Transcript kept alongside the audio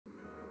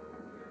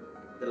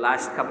the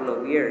last couple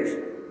of years,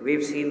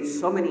 we've seen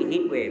so many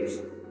heat waves.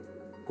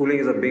 Cooling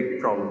is a big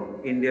problem.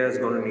 India is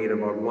going to need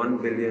about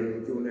 1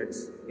 billion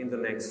units in the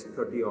next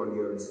 30 odd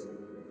years.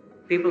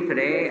 People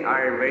today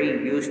are very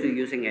used to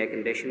using air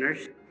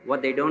conditioners.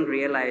 What they don't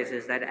realize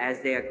is that as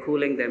they are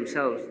cooling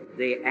themselves,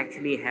 they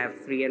actually have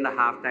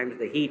 3.5 times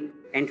the heat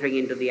entering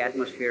into the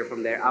atmosphere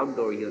from their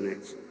outdoor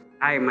units.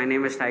 Hi, my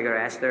name is Tiger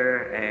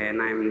Astor,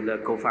 and I'm the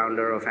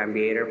co-founder of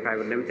Ambiator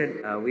Private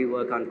Limited. We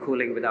work on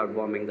cooling without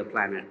warming the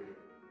planet.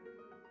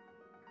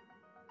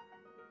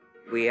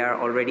 We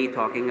are already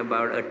talking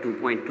about a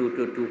 2.2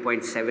 to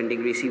 2.7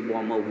 degrees C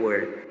warmer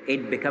world.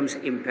 It becomes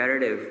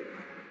imperative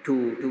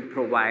to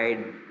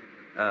provide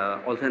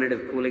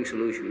alternative cooling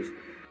solutions.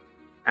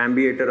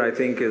 Ambiator, I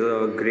think, is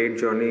a great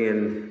journey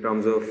in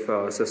terms of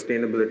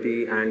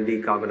sustainability and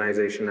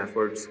decarbonization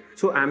efforts.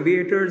 So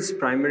Ambiator's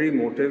primary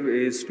motive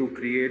is to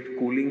create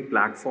cooling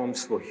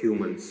platforms for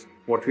humans.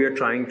 What we are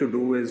trying to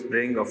do is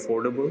bring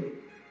affordable,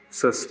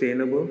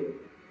 sustainable,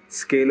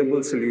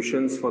 scalable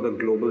solutions for the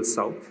global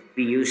south.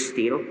 We use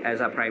steel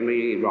as our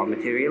primary raw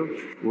material,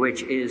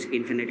 which is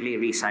infinitely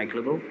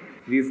recyclable.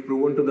 We've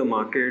proven to the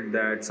market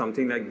that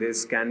something like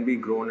this can be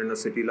grown in a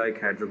city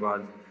like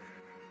Hyderabad,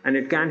 and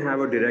it can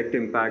have a direct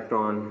impact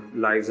on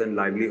lives and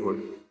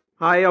livelihood.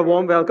 Hi, a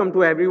warm welcome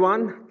to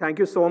everyone. Thank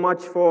you so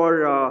much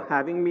for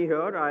having me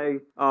here.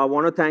 I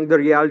want to thank the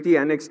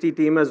RealtyNXT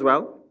team as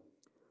well.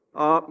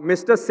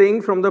 Mr.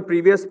 Singh from the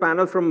previous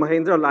panel from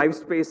Mahindra Life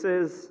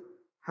Spaces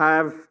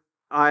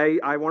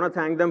I want to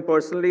thank them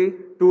personally.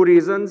 2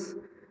 reasons.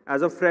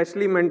 As a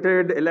freshly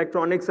minted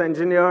electronics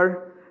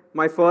engineer,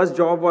 my first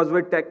job was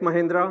with Tech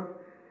Mahindra.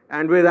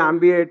 And with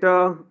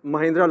Ambiator,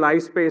 Mahindra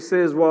Life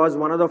Spaces was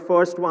one of the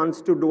first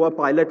ones to do a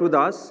pilot with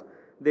us.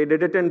 They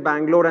did it in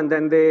Bangalore, and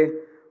then they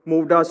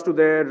moved us to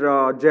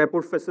their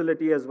Jaipur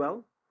facility as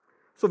well.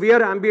 So we are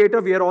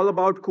Ambiator. We are all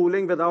about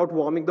cooling without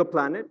warming the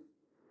planet.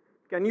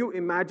 Can you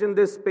imagine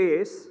this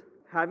space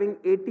having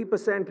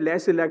 80%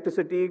 less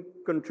electricity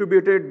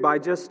contributed by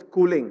just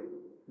cooling?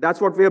 That's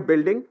what we are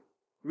building.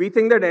 We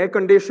think that air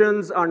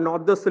conditions are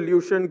not the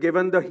solution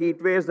given the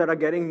heat waves that are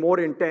getting more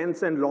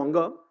intense and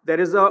longer. There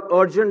is an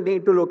urgent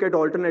need to look at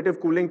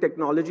alternative cooling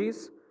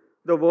technologies.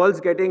 The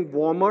world's getting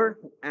warmer,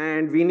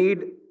 and we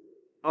need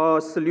a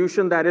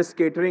solution that is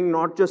catering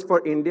not just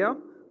for India,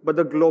 but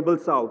the global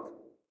south.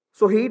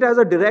 So heat has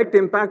a direct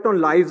impact on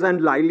lives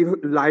and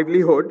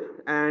livelihood,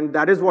 and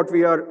that is what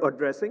we are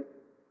addressing.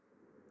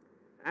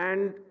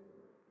 And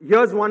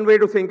here's one way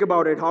to think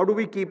about it. How do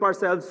we keep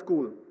ourselves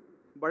cool?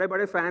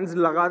 बड़े fans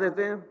लगा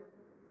देते हैं,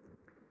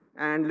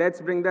 and let's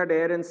bring that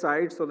air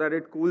inside so that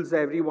it cools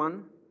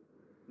everyone.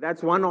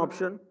 That's one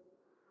option.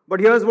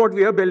 But here's what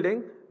we are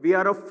building. We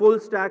are a full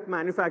stack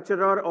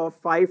manufacturer of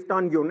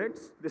 5-ton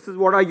units. This is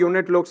what our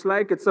unit looks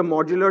like. It's a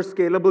modular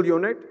scalable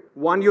unit.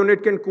 1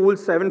 unit can cool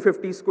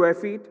 750 square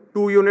feet.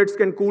 2 units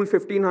can cool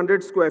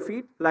 1500 square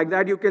feet. Like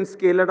that, you can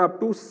scale it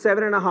up to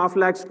 7.5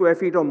 lakh square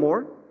feet or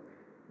more.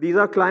 These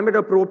are climate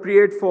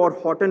appropriate for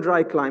hot and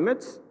dry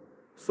climates.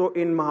 So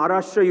in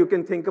Maharashtra, you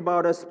can think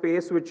about a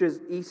space which is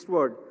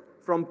eastward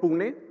from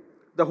Pune.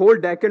 The whole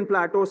Deccan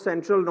Plateau,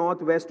 central,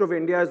 north, west of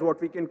India is what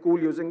we can cool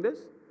using this.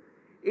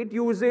 It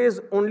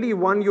uses only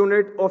 1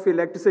 unit of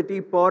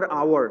electricity per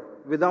hour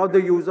without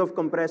the use of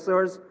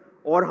compressors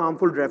or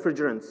harmful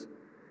refrigerants.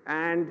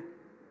 And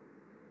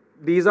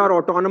these are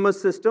autonomous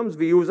systems.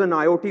 We use an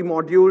IoT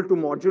module to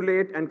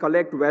modulate and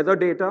collect weather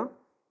data.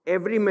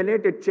 Every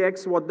minute, it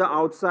checks what the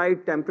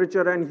outside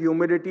temperature and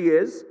humidity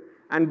is.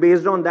 And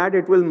based on that,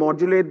 it will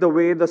modulate the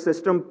way the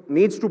system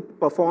needs to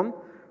perform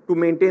to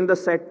maintain the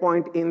set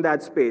point in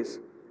that space.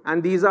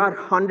 And these are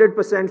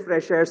 100%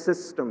 fresh air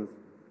systems.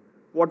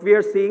 What we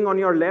are seeing on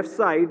your left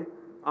side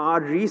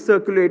are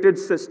recirculated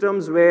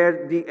systems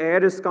where the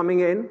air is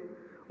coming in.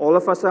 All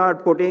of us are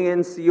putting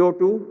in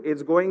CO2.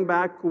 It's going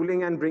back,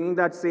 cooling, and bringing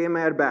that same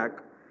air back.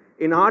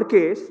 In our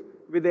case,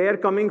 with air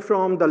coming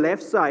from the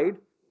left side,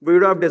 we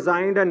would have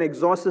designed an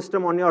exhaust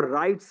system on your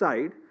right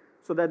side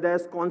so that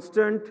there's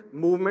constant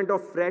movement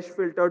of fresh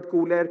filtered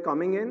cool air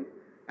coming in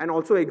and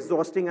also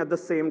exhausting at the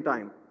same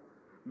time.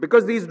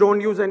 Because these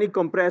don't use any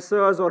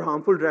compressors or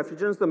harmful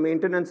refrigerants, the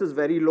maintenance is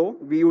very low.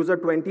 We use a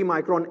 20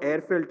 micron air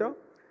filter.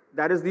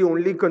 That is the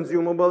only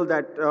consumable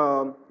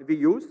that we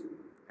use.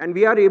 And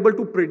we are able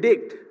to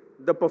predict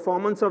the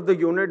performance of the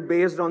unit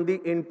based on the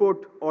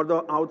input or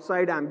the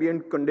outside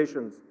ambient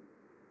conditions.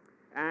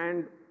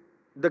 And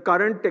the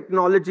current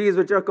technologies,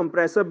 which are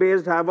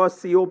compressor-based, have a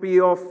COP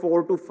of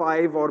 4 to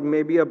 5 or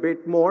maybe a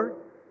bit more.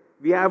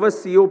 We have a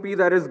COP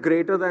that is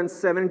greater than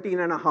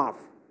 17.5.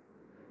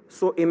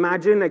 So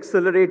imagine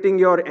accelerating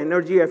your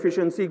energy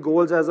efficiency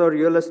goals as a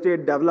real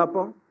estate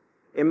developer.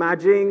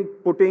 Imagine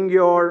putting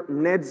your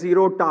net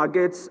zero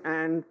targets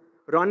and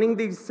running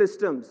these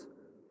systems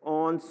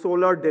on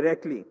solar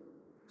directly.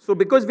 So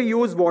because we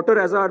use water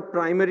as our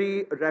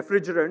primary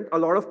refrigerant, a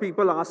lot of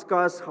people ask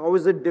us, how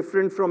is it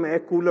different from air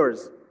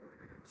coolers?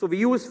 So we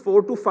use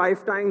 4 to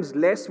 5 times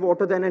less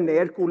water than an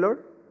air cooler.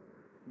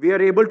 We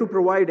are able to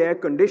provide air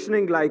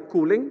conditioning like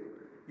cooling,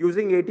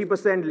 using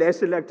 80%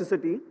 less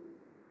electricity.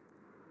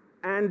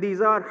 And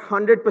these are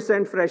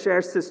 100% fresh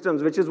air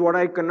systems, which is what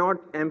I cannot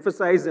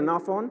emphasize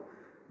enough on.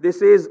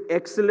 This is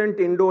excellent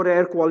indoor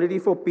air quality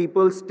for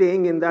people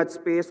staying in that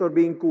space or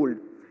being cooled.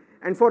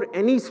 And for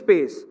any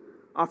space,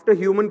 after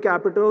human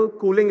capital,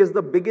 cooling is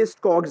the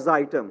biggest COGS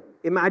item.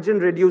 Imagine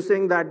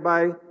reducing that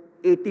by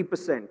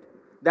 80%.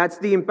 That's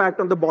the impact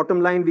on the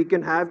bottom line we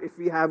can have if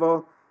we have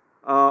a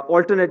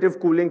alternative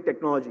cooling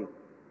technology.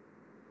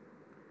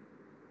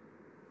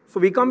 So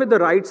we come with the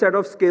right set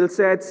of skill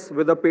sets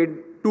with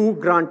two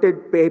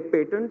granted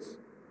patents.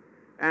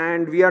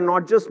 And we are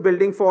not just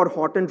building for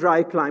hot and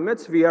dry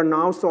climates. We are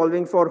now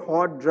solving for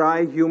hot,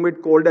 dry,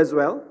 humid, cold as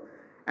well.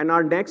 And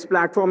our next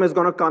platform is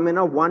going to come in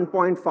a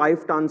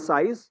 1.5-ton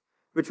size,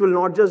 which will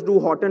not just do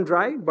hot and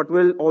dry, but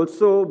will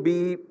also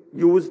be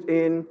used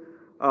in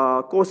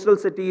coastal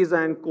cities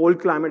and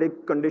cold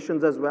climatic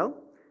conditions as well.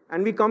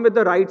 And we come with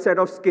the right set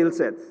of skill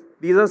sets.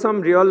 These are some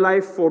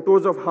real-life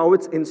photos of how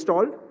it's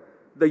installed.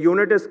 The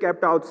unit is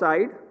kept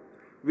outside.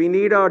 We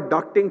need a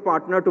ducting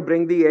partner to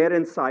bring the air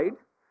inside.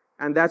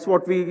 And that's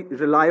what we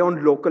rely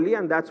on locally,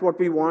 and that's what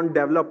we want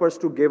developers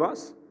to give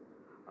us.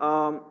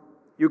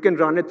 You can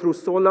run it through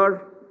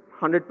solar,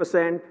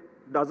 100%,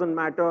 doesn't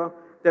matter.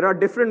 There are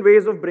different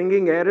ways of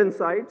bringing air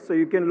inside. So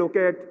you can look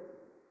at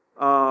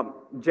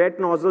jet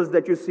nozzles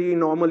that you see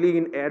normally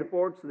in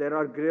airports. There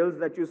are grills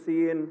that you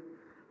see in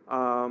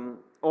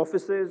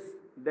offices.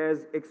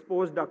 There's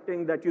exposed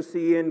ducting that you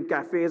see in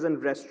cafes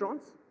and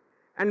restaurants.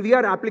 And we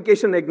are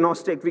application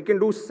agnostic. We can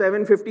do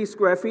 750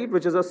 square feet,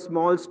 which is a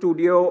small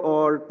studio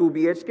or 2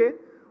 BHK,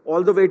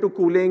 all the way to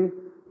cooling,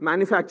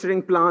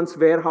 manufacturing plants,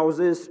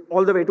 warehouses,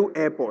 all the way to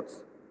airports.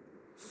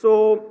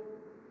 So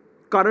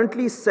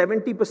currently,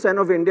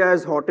 70% of India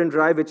is hot and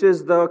dry, which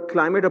is the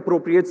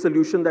climate-appropriate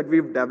solution that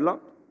we've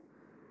developed.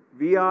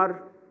 We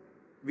are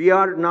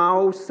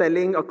now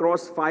selling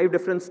across 5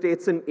 different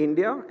states in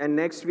India, and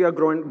next we are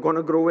going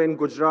to grow in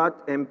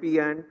Gujarat,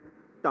 MP, and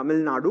Tamil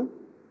Nadu.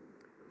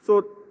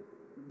 So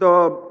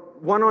the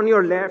one on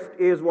your left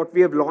is what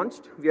we have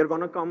launched. We are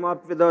going to come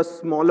up with a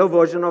smaller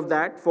version of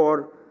that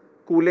for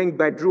cooling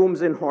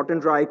bedrooms in hot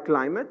and dry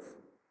climates.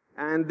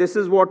 And this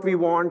is what we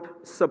want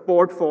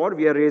support for.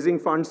 We are raising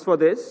funds for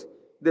this.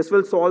 This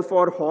will solve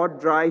for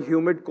hot, dry,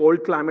 humid,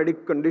 cold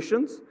climatic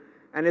conditions.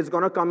 And it's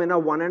going to come in a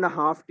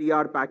 1.5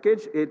 TR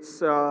package.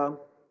 It's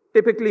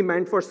typically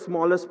meant for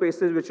smaller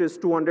spaces, which is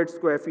 200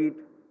 square feet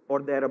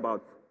or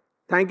thereabouts.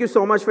 Thank you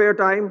so much for your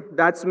time.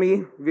 That's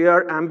me. We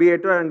are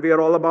Ambiator, and we are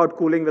all about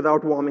cooling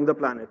without warming the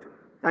planet.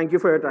 Thank you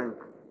for your time.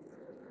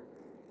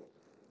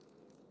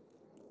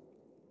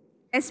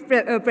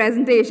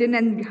 Presentation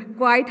and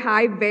quite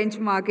high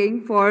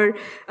benchmarking for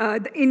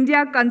the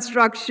India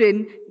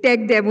Construction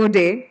Tech Demo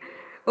Day.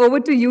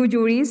 Over to you,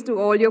 juries, to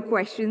all your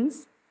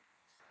questions.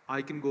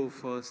 I can go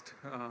first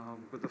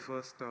with the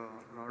first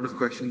round of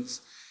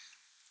questions.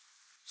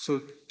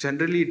 So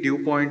generally,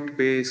 dew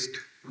point-based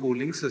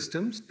cooling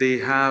systems, they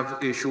have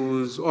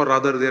issues, or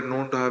rather they're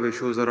known to have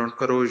issues around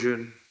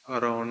corrosion,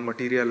 around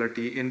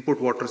materiality, input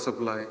water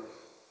supply.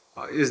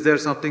 Is there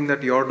something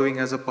that you're doing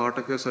as a part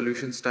of your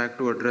solution stack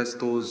to address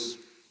those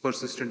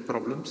persistent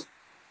problems?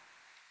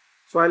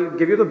 So I'll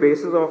give you the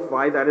basis of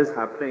why that is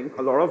happening.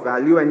 A lot of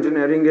value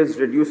engineering is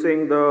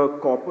reducing the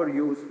copper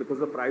use because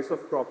the price of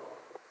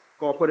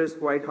copper is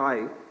quite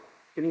high.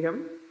 Can you hear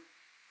me?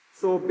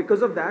 So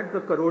because of that,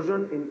 the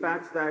corrosion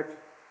impacts that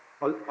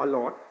a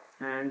lot.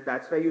 And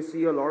that's why you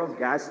see a lot of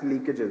gas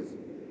leakages.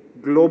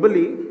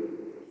 Globally,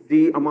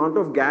 the amount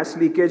of gas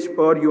leakage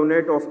per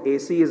unit of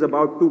AC is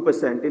about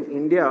 2%. In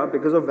India,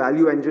 because of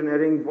value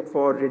engineering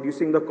for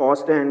reducing the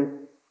cost,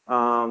 and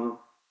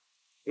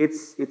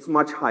it's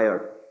much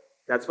higher.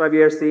 That's why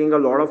we are seeing a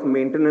lot of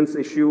maintenance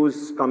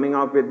issues coming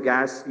up with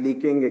gas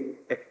leaking,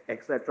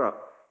 etc.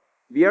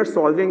 We are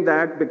solving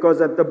that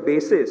because at the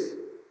basis,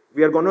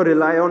 we are going to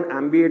rely on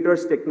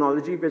Ambiator's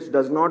technology, which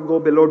does not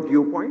go below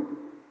dew point.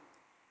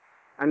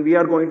 And we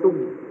are going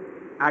to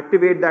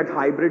activate that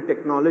hybrid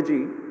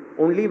technology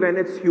only when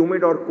it's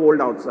humid or cold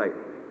outside.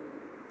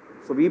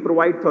 So we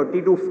provide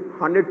 30 to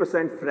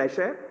 100% fresh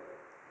air.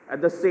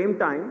 At the same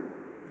time,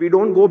 we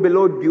don't go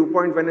below dew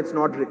point when it's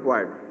not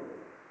required.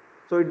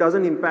 So it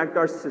doesn't impact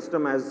our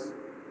system as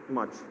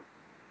much.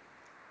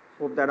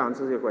 Hope that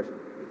answers your question.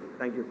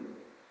 Thank you.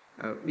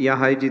 Yeah,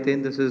 hi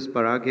Jiten, this is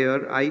Parag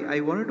here. I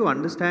wanted to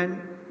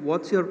understand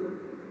what's your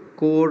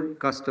core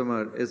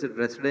customer? Is it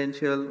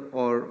residential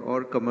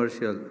or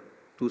commercial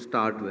to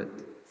start with?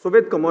 So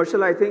with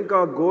commercial, I think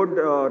a good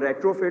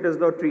retrofit is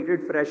the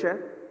treated fresh air.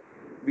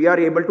 We are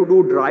able to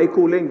do dry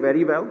cooling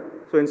very well.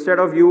 So instead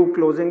of you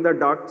closing the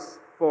ducts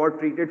for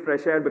treated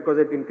fresh air because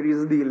it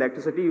increases the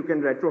electricity, you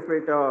can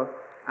retrofit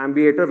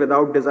Ambiator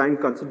without design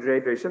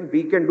consideration.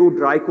 We can do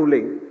dry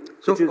cooling.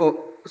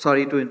 So,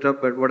 sorry to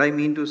interrupt, but what I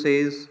mean to say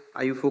is,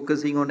 are you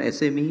focusing on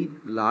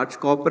SME, large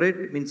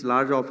corporate, means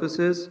large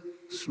offices,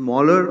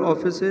 smaller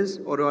offices,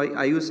 or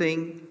are you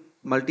saying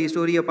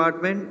multi-story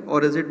apartment,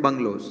 or is it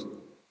bungalows?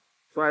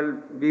 So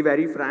I'll be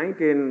very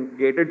frank, in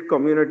gated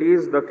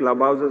communities, the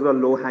clubhouse is a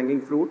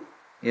low-hanging fruit.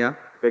 Yeah.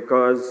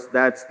 because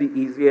that's the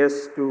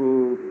easiest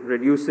to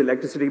reduce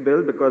electricity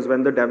bill, because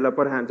when the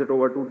developer hands it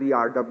over to the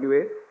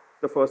RWA,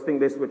 the first thing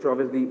they switch off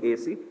is the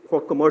AC.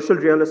 For commercial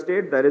real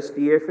estate, there is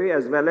TFA,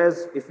 as well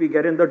as if we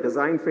get in the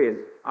design phase,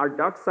 our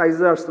duct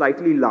sizes are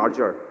slightly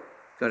larger.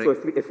 Correct.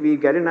 So if we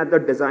get in at the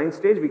design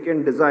stage, we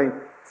can design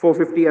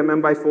 450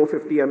 mm by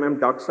 450 mm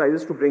duct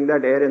sizes to bring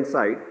that air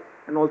inside,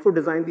 and also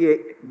design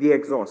the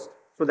exhaust.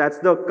 So that's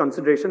the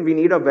consideration. We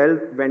need a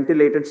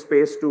well-ventilated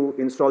space to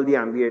install the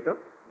Ambiator.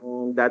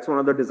 That's one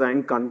of the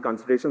design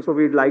considerations. So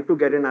we'd like to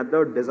get in at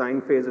the design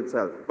phase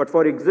itself. But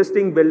for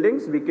existing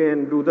buildings, we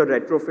can do the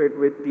retrofit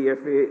with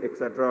TFA,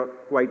 etc.,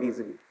 quite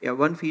easily. Yeah,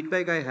 one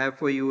feedback I have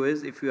for you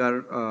is if you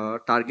are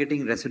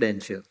targeting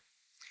residential,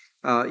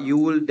 you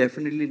will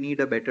definitely need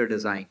a better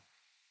design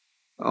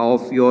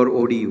of your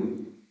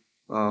ODU,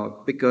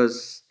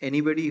 because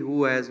anybody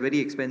who has very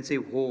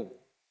expensive home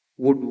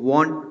would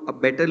want a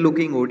better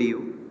looking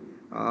ODU.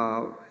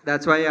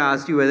 That's why I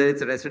asked you whether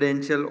it's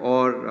residential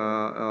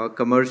or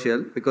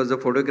commercial, because the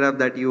photograph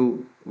that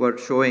you were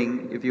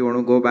showing, if you want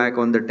to go back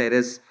on the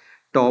terrace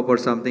top or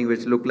something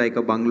which looked like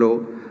a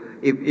bungalow,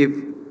 if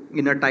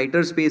in a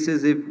tighter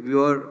spaces, if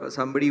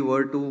somebody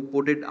were to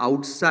put it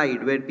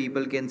outside where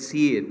people can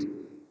see it,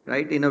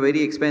 right, in a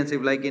very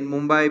expensive, like in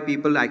Mumbai,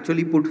 people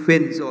actually put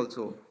fins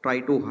also, try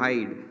to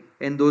hide.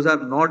 And those are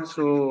not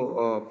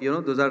so,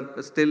 those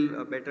are still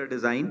a better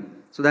design.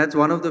 So that's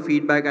one of the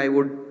feedback I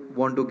would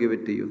want to give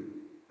it to you.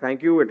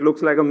 Thank you. It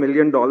looks like $1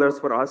 million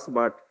for us,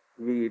 but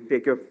we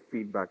take your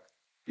feedback.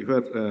 If you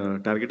are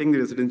targeting the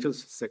residential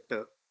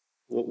sector,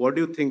 what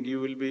do you think you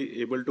will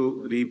be able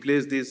to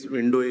replace these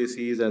window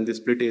ACs and the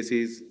split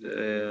ACs?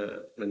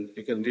 When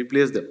you can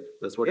replace them.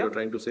 That's what you're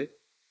trying to say?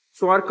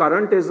 So our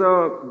current is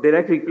a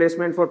direct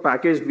replacement for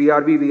packaged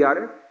VRV,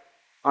 VRF.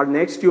 Our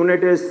next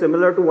unit is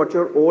similar to what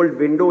your old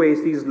window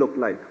ACs look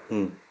like.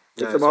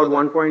 It's about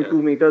 1.2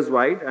 meters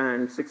wide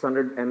and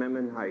 600 mm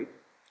in height.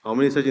 How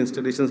many such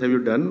installations have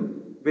you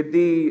done? With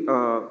the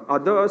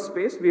other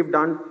space, we've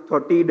done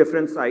 30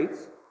 different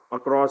sites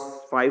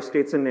across 5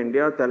 states in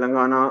India: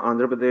 Telangana,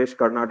 Andhra Pradesh,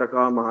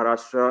 Karnataka,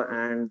 Maharashtra,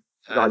 and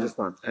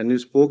Rajasthan. And you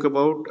spoke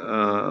about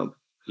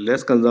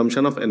less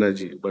consumption of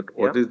energy, but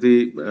what is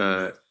the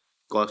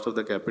cost of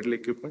the capital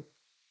equipment?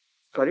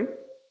 Sorry?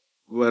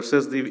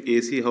 Versus the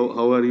AC,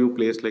 how are you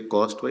placed, like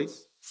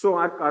cost-wise? So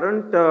our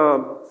current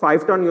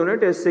 5-ton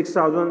unit is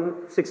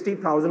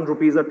 60,000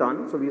 rupees a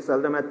ton. So we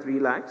sell them at 3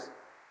 lakhs.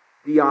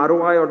 The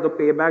ROI or the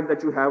payback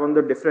that you have on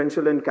the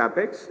differential in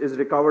capex is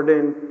recovered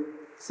in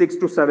 6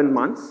 to 7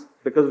 months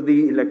because of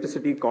the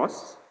electricity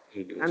costs.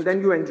 And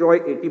then you enjoy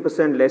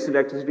 80% less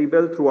electricity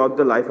bill throughout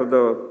the life of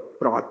the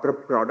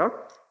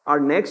product. Our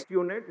next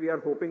unit, we are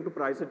hoping to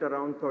price it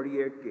around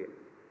 38K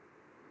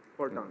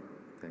per ton.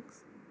 Thanks.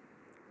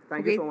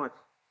 Thank you so much.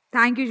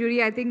 Thank you,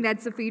 Jury. I think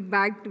that's the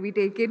feedback to be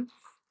taken.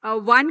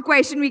 One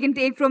question we can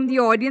take from the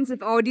audience.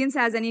 If audience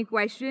has any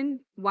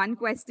question, one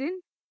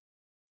question.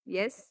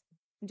 Yes,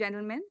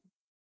 gentlemen.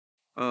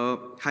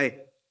 Hi.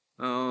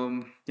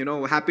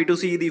 Happy to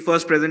see the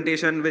first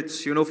presentation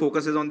which,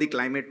 focuses on the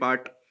climate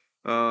part.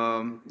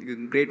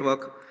 Great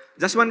work.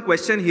 Just one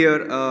question here,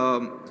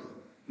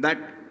 that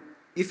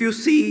if you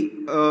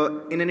see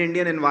in an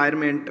Indian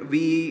environment,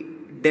 we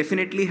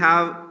definitely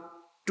have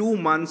 2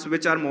 months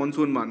which are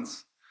monsoon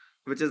months,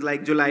 which is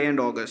like July and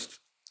August.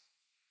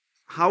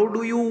 How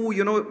do you,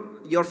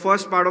 your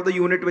first part of the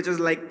unit, which is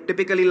like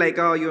typically like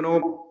a,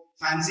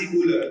 fancy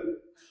cooler,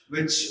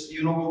 which,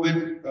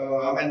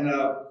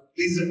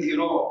 please,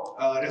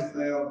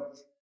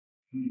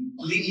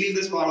 leave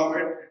this part of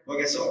it.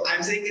 Okay, so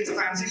I'm saying it's a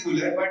fancy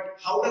cooler, but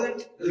how does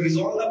it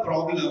resolve the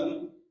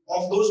problem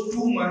of those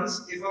 2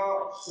 months if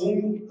a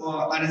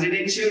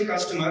residential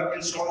customer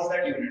installs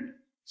that unit?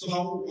 So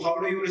how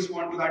do you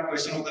respond to that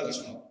question of the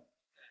customer?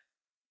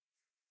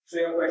 So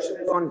your question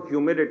is on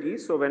humidity.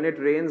 So when it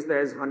rains,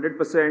 there's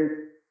 100%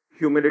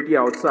 humidity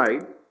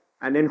outside.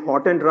 And in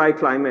hot and dry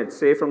climates,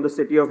 say from the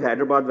city of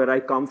Hyderabad where I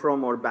come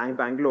from, or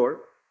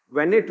Bangalore,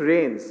 when it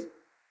rains,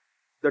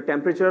 the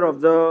temperature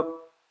of the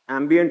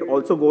ambient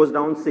also goes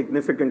down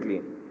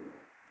significantly.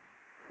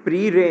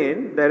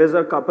 Pre-rain, there is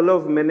a couple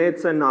of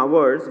minutes and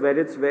hours where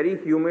it's very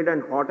humid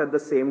and hot at the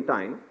same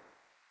time.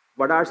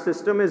 But our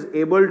system is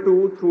able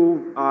to,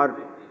 through our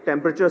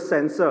temperature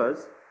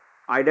sensors,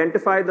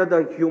 identify that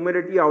the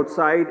humidity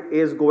outside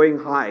is going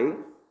high,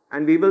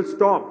 and we will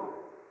stop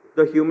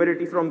the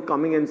humidity from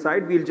coming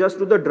inside. We'll just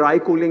do the dry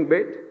cooling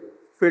bit,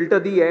 filter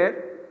the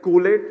air,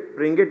 cool it,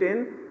 bring it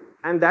in,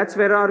 and that's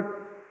where our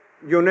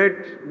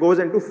unit goes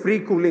into free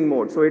cooling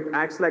mode. So it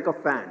acts like a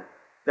fan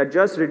that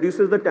just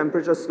reduces the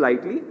temperature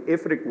slightly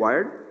if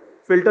required,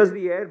 filters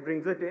the air,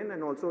 brings it in,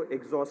 and also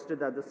exhausts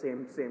it at the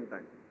same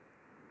time.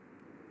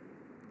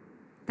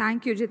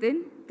 Thank you,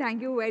 Jitin.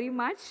 Thank you very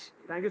much.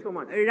 Thank you so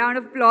much. A round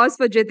of applause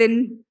for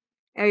Jitin,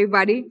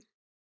 everybody.